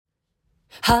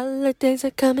Holidays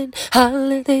are coming,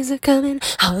 holidays are coming,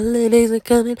 holidays are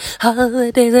coming,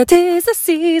 holidays are 'tis the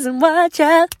season, watch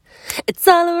out, it's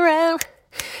all around,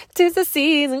 'tis the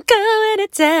season, coming to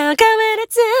town,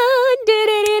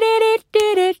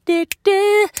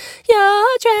 do-do-do-do-do-do-do-do.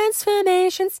 Your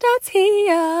transformation starts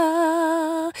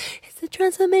here, it's the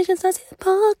Transformation Starts Here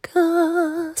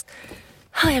podcast.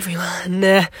 Hi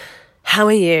everyone, how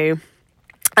are you?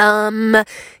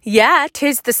 Yeah,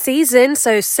 'tis the season,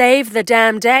 so save the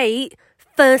damn date.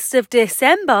 1st of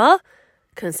December,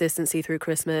 Consistency Through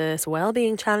Christmas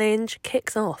Wellbeing Challenge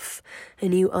kicks off,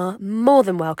 and you are more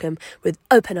than welcome with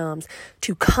open arms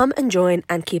to come and join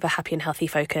and keep a happy and healthy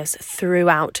focus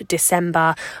throughout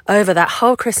December over that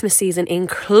whole Christmas season,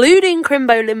 including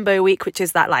Crimbo Limbo week, which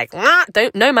is that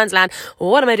no man's land,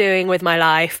 what am I doing with my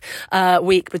life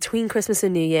week between Christmas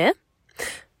and New Year.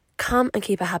 Come and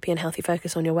keep a happy and healthy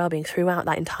focus on your well-being throughout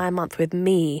that entire month with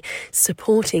me,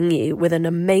 supporting you with an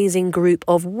amazing group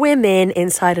of women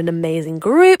inside an amazing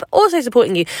group, also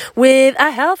supporting you with a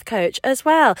health coach as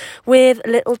well, with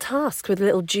little tasks, with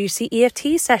little juicy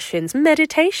EFT sessions,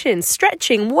 meditations,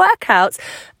 stretching, workouts,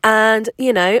 and,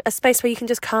 a space where you can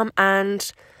just come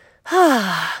and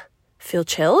feel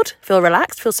chilled, feel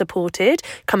relaxed, feel supported,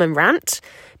 come and rant.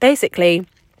 Basically,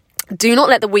 do not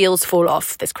let the wheels fall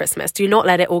off this Christmas. Do not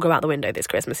let it all go out the window this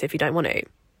Christmas if you don't want to.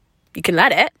 You can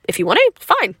let it if you want to.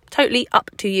 Fine. Totally up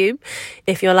to you.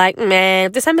 If you're like,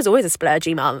 December's always a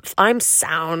splurgy month. I'm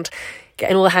sound.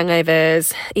 Getting all the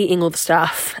hangovers, eating all the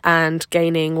stuff and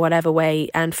gaining whatever weight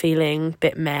and feeling a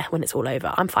bit meh when it's all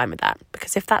over. I'm fine with that.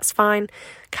 Because if that's fine,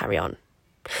 carry on.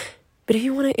 But if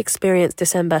you want to experience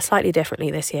December slightly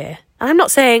differently this year, and I'm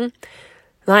not saying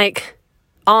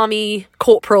army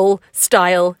corporal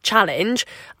style challenge,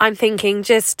 I'm thinking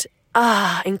just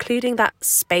including that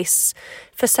space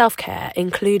for self-care,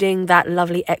 including that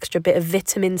lovely extra bit of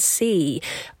vitamin C,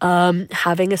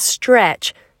 having a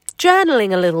stretch,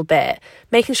 journaling a little bit,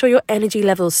 making sure your energy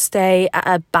levels stay at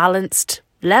a balanced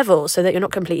level so that you're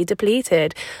not completely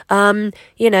depleted.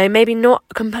 Maybe not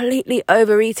completely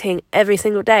overeating every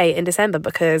single day in December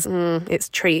because it's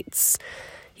treats.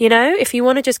 If you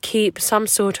want to just keep some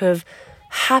sort of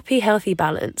happy, healthy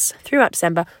balance throughout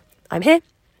December, I'm here.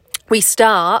 We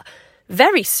start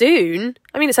very soon.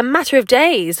 It's a matter of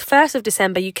days. 1st of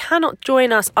December. You cannot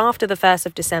join us after the 1st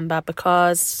of December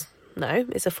because,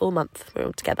 it's a full month. We're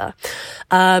all together.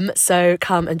 So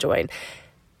come and join.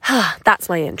 That's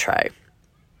my intro.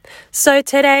 So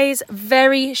today's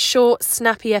very short,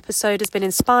 snappy episode has been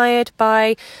inspired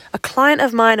by a client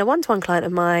of mine, a one-to-one client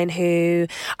of mine who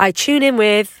I tune in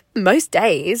with most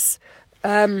days.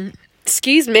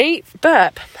 Excuse me,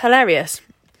 burp, hilarious.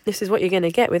 This is what you're going to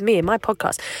get with me in my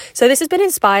podcast. So this has been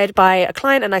inspired by a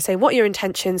client, and I say, what are your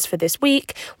intentions for this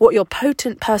week? What are your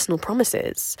potent personal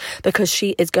promises? Because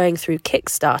she is going through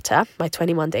Kickstarter, my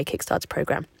 21-day Kickstarter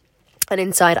program. And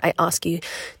inside, I ask you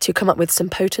to come up with some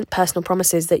potent personal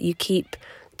promises that you keep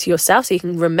to yourself so you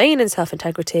can remain in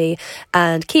self-integrity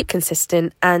and keep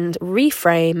consistent and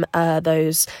reframe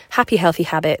those happy, healthy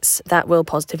habits that will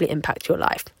positively impact your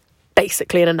life.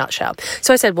 Basically, in a nutshell.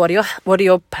 So I said, what are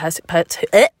your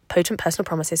potent personal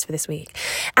promises for this week?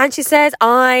 And she says,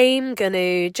 I'm going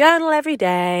to journal every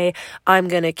day. I'm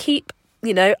going to keep,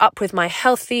 up with my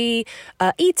healthy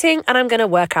eating, and I'm going to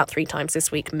work out 3 times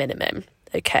this week minimum.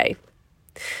 Okay.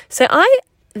 So I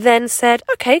then said,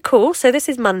 okay, cool. So this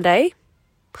is Monday.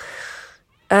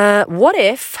 What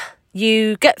if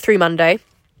you get through Monday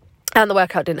and the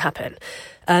workout didn't happen?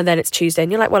 And then it's Tuesday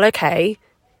and you're like, well, okay.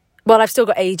 Well, I've still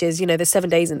got ages, there's 7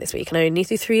 days in this week and I only need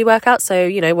to do 3 workouts. So,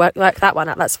 work that one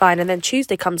out. That's fine. And then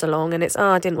Tuesday comes along and it's,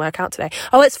 I didn't work out today.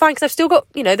 Oh, it's fine because I've still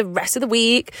got, the rest of the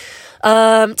week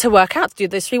to work out, to do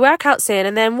those 3 workouts in.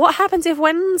 And then what happens if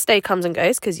Wednesday comes and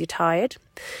goes because you're tired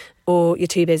or you're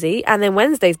too busy? And then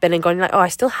Wednesday's been and gone, you're like, I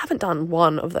still haven't done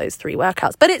one of those 3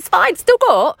 workouts. But it's fine. Still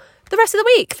got the rest of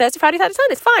the week, Thursday, Friday, Saturday,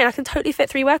 Sunday. It's fine. I can totally fit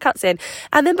 3 workouts in.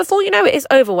 And then before you know it, it's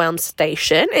overwhelm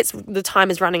station. The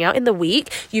time is running out in the week.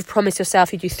 You've promised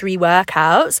yourself you do 3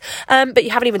 workouts, but you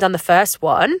haven't even done the first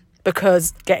one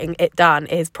because getting it done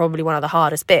is probably one of the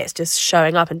hardest bits. Just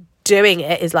showing up and doing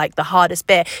it is like the hardest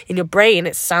bit. In your brain,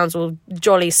 it sounds all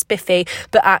jolly spiffy,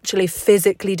 but actually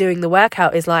physically doing the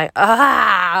workout is like,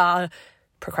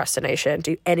 procrastination.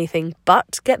 Do anything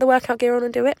but get the workout gear on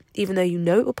and do it, even though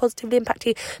it will positively impact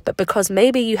you. But because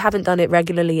maybe you haven't done it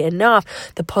regularly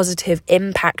enough, the positive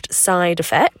impact side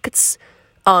effects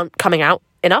aren't coming out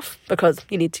enough because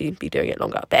you need to be doing it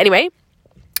longer. But anyway,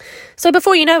 so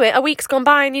before you know it, a week's gone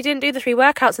by and you didn't do the 3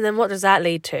 workouts. And then what does that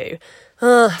lead to?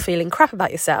 Feeling crap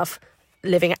about yourself,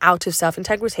 living out of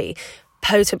self-integrity,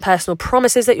 potent personal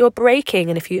promises that you're breaking.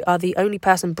 And if you are the only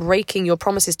person breaking your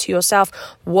promises to yourself,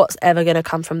 what's ever going to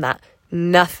come from that?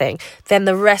 Nothing. Then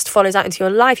the rest follows out into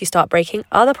your life. You start breaking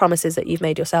other promises that you've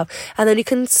made yourself, and then you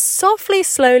can softly,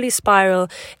 slowly spiral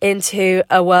into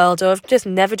a world of just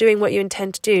never doing what you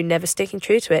intend to do, never sticking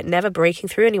true to it, never breaking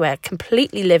through anywhere,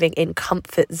 completely living in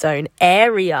comfort zone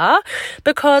area,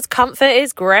 because comfort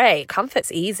is great.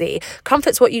 Comfort's easy.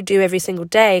 Comfort's what you do every single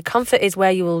day. Comfort is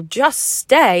where you will just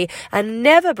stay and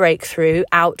never break through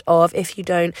out of if you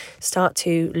don't start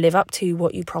to live up to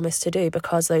what you promised to do,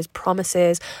 because those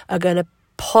promises are going to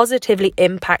positively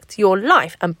impact your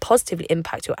life and positively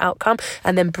impact your outcome,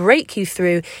 and then break you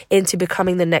through into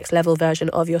becoming the next level version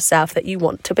of yourself that you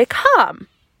want to become.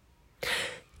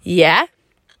 Yeah.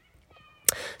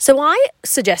 So I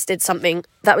suggested something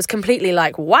that was completely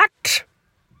like, what?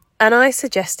 And I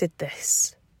suggested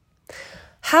this.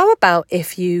 How about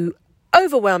if you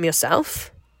overwhelm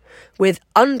yourself with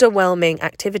underwhelming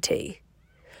activity,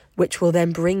 which will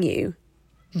then bring you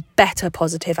better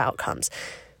positive outcomes?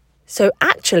 So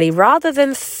actually, rather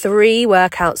than 3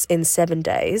 workouts in 7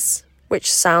 days,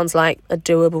 which sounds like a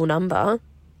doable number,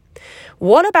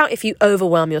 what about if you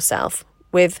overwhelm yourself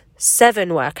with 7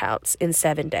 workouts in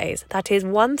 7 days? That is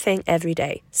one thing every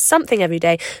day, something every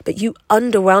day, but you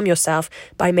underwhelm yourself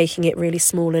by making it really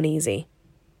small and easy.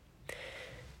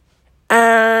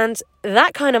 And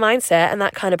that kind of mindset and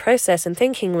that kind of process and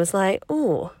thinking was like,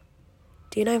 oh,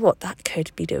 do you know what? That could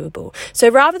be doable. So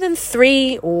rather than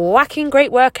 3 whacking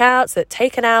great workouts that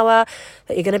take an hour,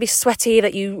 that you're going to be sweaty,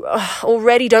 that you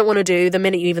already don't want to do the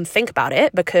minute you even think about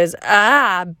it, because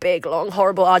big, long,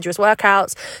 horrible, arduous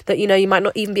workouts that, you might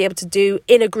not even be able to do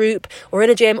in a group or in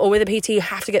a gym or with a PT, you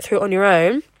have to get through it on your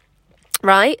own.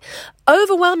 Right?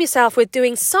 Overwhelm yourself with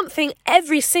doing something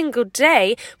every single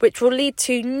day, which will lead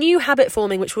to new habit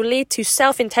forming, which will lead to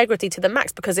self-integrity to the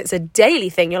max, because it's a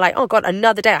daily thing. You're like, oh God,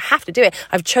 another day. I have to do it.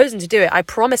 I've chosen to do it. I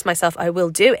promise myself I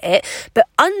will do it. But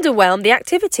underwhelm the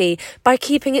activity by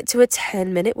keeping it to a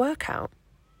 10-minute workout.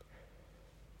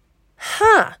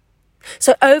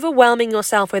 So overwhelming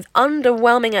yourself with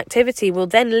underwhelming activity will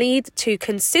then lead to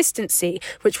consistency,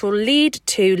 which will lead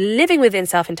to living within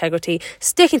self-integrity,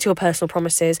 sticking to your personal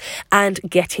promises, and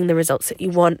getting the results that you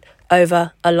want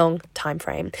over a long time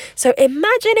frame. So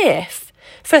imagine if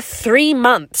for 3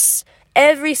 months,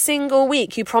 every single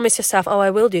week you promise yourself, oh,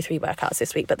 I will do 3 workouts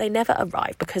this week, but they never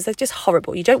arrive because they're just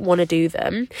horrible. You don't want to do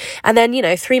them. And then,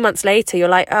 3 months later, you're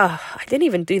like, oh, I didn't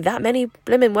even do that many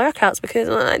blimmin' workouts because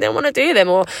I didn't want to do them,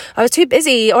 or I was too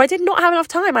busy, or I did not have enough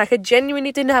time. I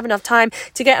genuinely didn't have enough time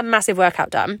to get a massive workout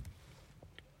done.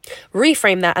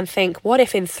 Reframe that and think, what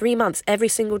if in 3 months, every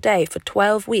single day for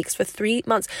 12 weeks, for 3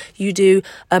 months, you do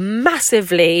a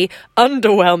massively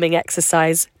underwhelming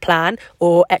exercise plan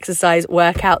or exercise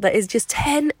workout that is just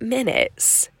 10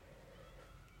 minutes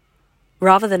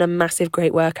rather than a massive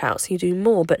great workout. So you do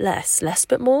more but less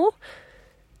but more.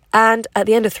 And at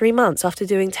the end of 3 months, after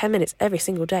doing 10 minutes every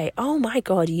single day, oh my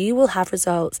God, you will have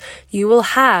results. You will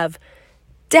have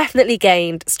definitely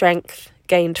gained strength,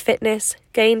 gained fitness,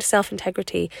 gained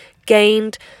self-integrity,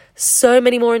 gained so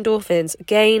many more endorphins,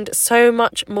 gained so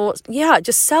much more,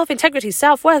 just self-integrity,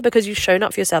 self-worth, because you've shown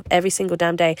up for yourself every single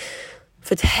damn day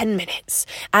for 10 minutes.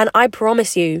 And I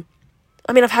promise you,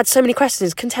 I've had so many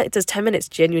questions. Does 10 minutes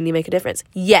genuinely make a difference?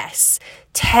 Yes.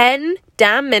 10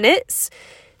 damn minutes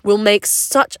will make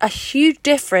such a huge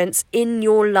difference in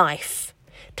your life.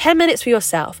 10 minutes for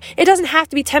yourself. It doesn't have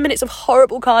to be 10 minutes of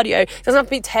horrible cardio. It doesn't have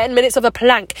to be 10 minutes of a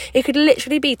plank. It could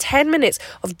literally be 10 minutes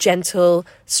of gentle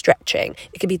stretching.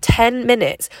 It could be 10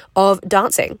 minutes of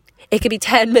dancing. It could be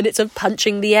 10 minutes of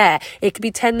punching the air. It could be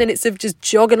 10 minutes of just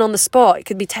jogging on the spot. It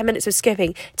could be 10 minutes of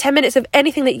skipping. 10 minutes of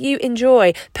anything that you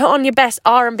enjoy. Put on your best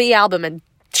R&B album and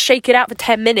shake it out for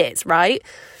 10 minutes, right?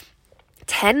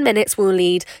 10 minutes will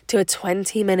lead to a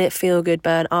 20-minute feel-good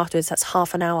burn afterwards. That's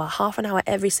half an hour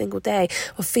every single day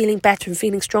of feeling better and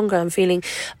feeling stronger and feeling,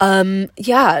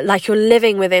 like you're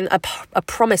living within a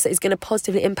promise that is going to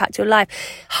positively impact your life.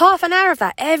 Half an hour of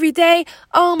that every day,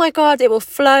 oh my God, it will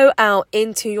flow out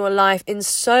into your life in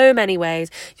so many ways.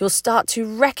 You'll start to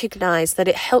recognize that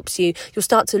it helps you. You'll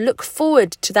start to look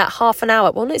forward to that half an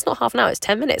hour. Well, no, it's not half an hour, it's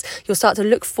 10 minutes. You'll start to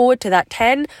look forward to that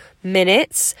 10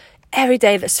 minutes every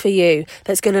day that's for you,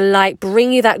 that's going to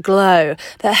bring you that glow,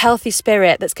 that healthy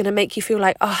spirit that's going to make you feel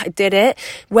like, oh, I did it.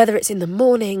 Whether it's in the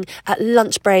morning, at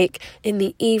lunch break, in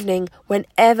the evening,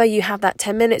 whenever you have that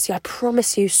 10 minutes, I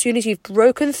promise you, as soon as you've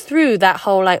broken through that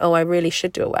whole oh, I really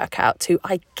should do a workout, to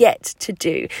I get to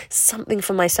do something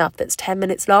for myself that's 10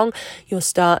 minutes long, you'll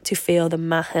start to feel the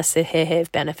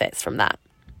massive benefits from that.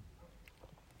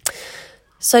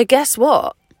 So guess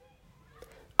what?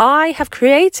 I have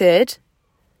created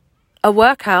a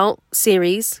workout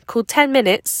series called 10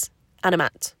 Minutes and a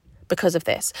Mat because of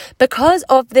this. Because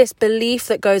of this belief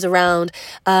that goes around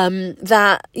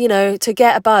that, you know, to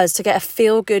get a buzz, to get a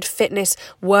feel-good fitness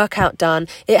workout done,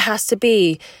 it has to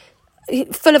be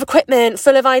full of equipment,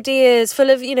 full of ideas,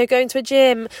 full of, you know, going to a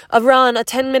gym, a run, a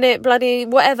 10-minute bloody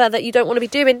whatever that you don't want to be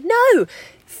doing. No!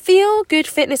 Feel good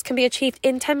fitness can be achieved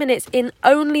in 10 minutes in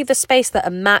only the space that a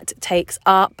mat takes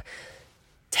up.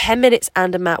 10 Minutes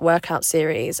and a Mat workout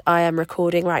series I am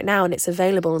recording right now, and it's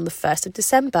available on the 1st of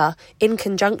December in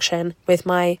conjunction with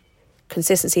my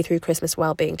Consistency Through Christmas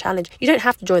Wellbeing Challenge. You don't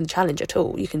have to join the challenge at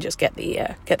all. You can just get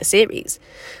the series.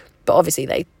 But obviously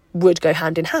they would go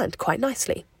hand in hand quite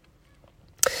nicely.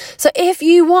 So if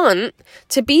you want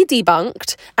to be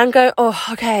debunked and go, oh,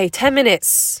 okay, 10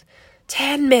 minutes,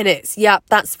 yep,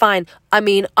 that's fine. I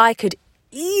mean, I could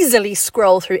easily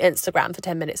scroll through Instagram for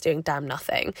 10 minutes doing damn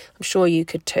nothing. I'm sure you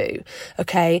could too.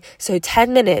 Okay, so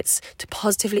 10 minutes to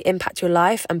positively impact your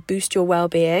life and boost your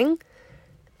well-being,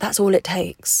 that's all it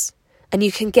takes. And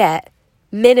you can get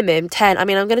minimum 10. I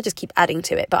mean, I'm going to just keep adding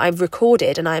to it, but I've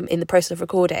recorded and I'm in the process of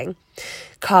recording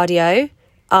cardio,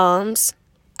 arms,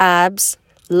 abs,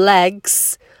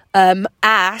 legs,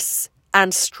 ass,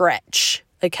 and stretch.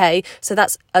 Okay, so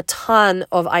that's a ton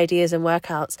of ideas and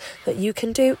workouts that you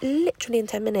can do literally in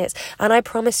 10 minutes. And I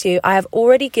promise you, I have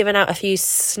already given out a few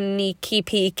sneaky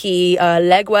peeky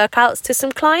leg workouts to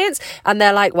some clients, and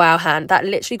they're like, wow, Han, that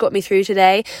literally got me through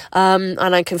today. And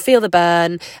I can feel the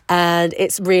burn, and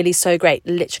it's really so great.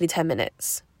 Literally 10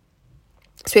 minutes.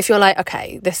 So if you're like,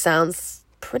 okay, this sounds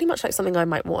pretty much like something I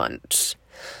might want,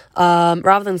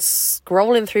 rather than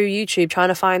scrolling through YouTube trying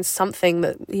to find something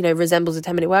that, you know, resembles a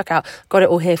 10-minute workout, got it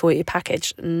all here for you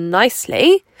packaged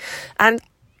nicely. And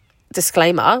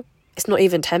disclaimer, it's not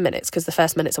even 10 minutes because the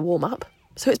first minute's a warm-up,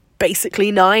 so it's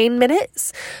basically 9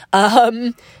 minutes.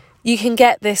 You can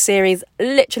get this series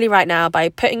literally right now by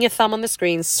putting your thumb on the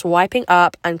screen, swiping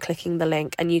up and clicking the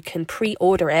link, and you can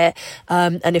pre-order it.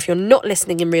 And if you're not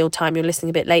listening in real time, you're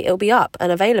listening a bit late, it'll be up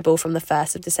and available from the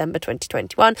 1st of December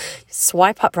 2021.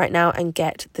 Swipe up right now and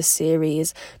get the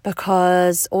series,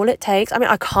 because all it takes, I mean,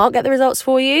 I can't get the results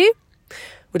for you.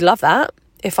 Would love that.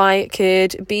 If I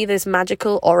could be this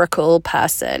magical oracle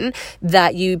person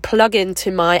that you plug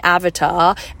into my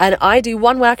avatar and I do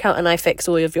one workout and I fix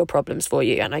all of your problems for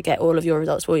you and I get all of your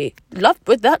results for you. Love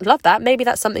that. Maybe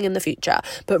that's something in the future.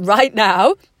 But right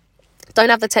now, don't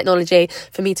have the technology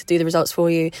for me to do the results for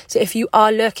you. So if you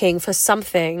are looking for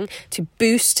something to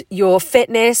boost your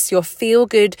fitness, your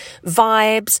feel-good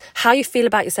vibes, how you feel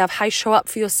about yourself, how you show up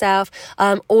for yourself,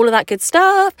 all of that good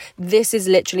stuff, this is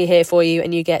literally here for you,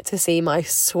 and you get to see my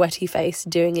sweaty face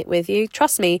doing it with you.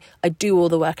 Trust me, I do all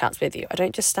the workouts with you. I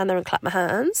don't just stand there and clap my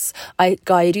hands. I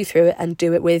guide you through it and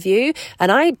do it with you.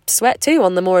 And I sweat too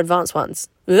on the more advanced ones.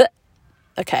 Ugh.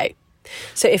 Okay.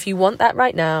 So if you want that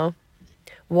right now,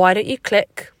 why don't you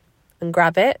click and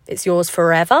grab it? It's yours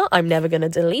forever. I'm never going to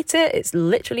delete it. It's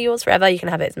literally yours forever. You can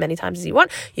have it as many times as you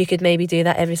want. You could maybe do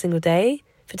that every single day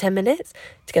for 10 minutes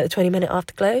to get the 20-minute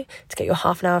afterglow, to get your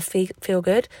half an hour feel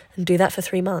good, and do that for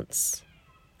 3 months.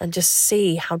 And just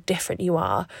see how different you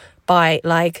are by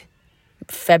like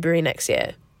February next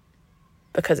year,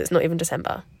 because it's not even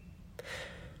December.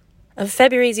 And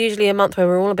February is usually a month where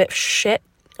we're all a bit shit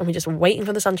and we're just waiting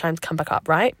for the sunshine to come back up,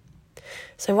 right?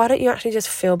 So why don't you actually just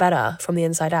feel better from the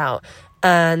inside out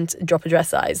and drop a dress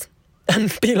size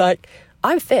and be like,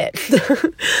 I'm fit.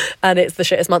 And it's the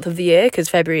shittest month of the year because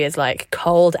February is like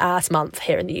cold ass month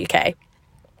here in the UK,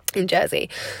 in Jersey.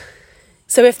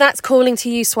 So if that's calling to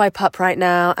you, swipe up right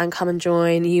now and come and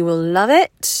join. You will love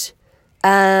it.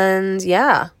 And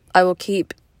yeah, I will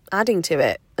keep adding to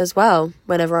it as well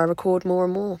whenever I record more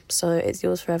and more. So it's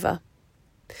yours forever.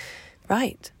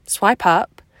 Right, swipe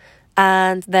up.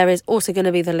 And there is also going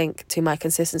to be the link to my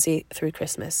Consistency Through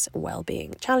Christmas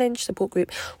Wellbeing Challenge support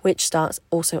group, which starts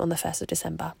also on the 1st of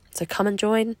December. So come and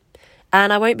join.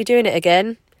 And I won't be doing it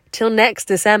again till next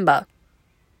December.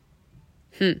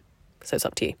 So it's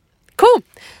up to you. Cool.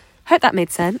 Hope that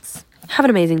made sense. Have an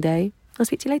amazing day. I'll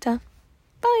speak to you later.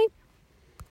 Bye.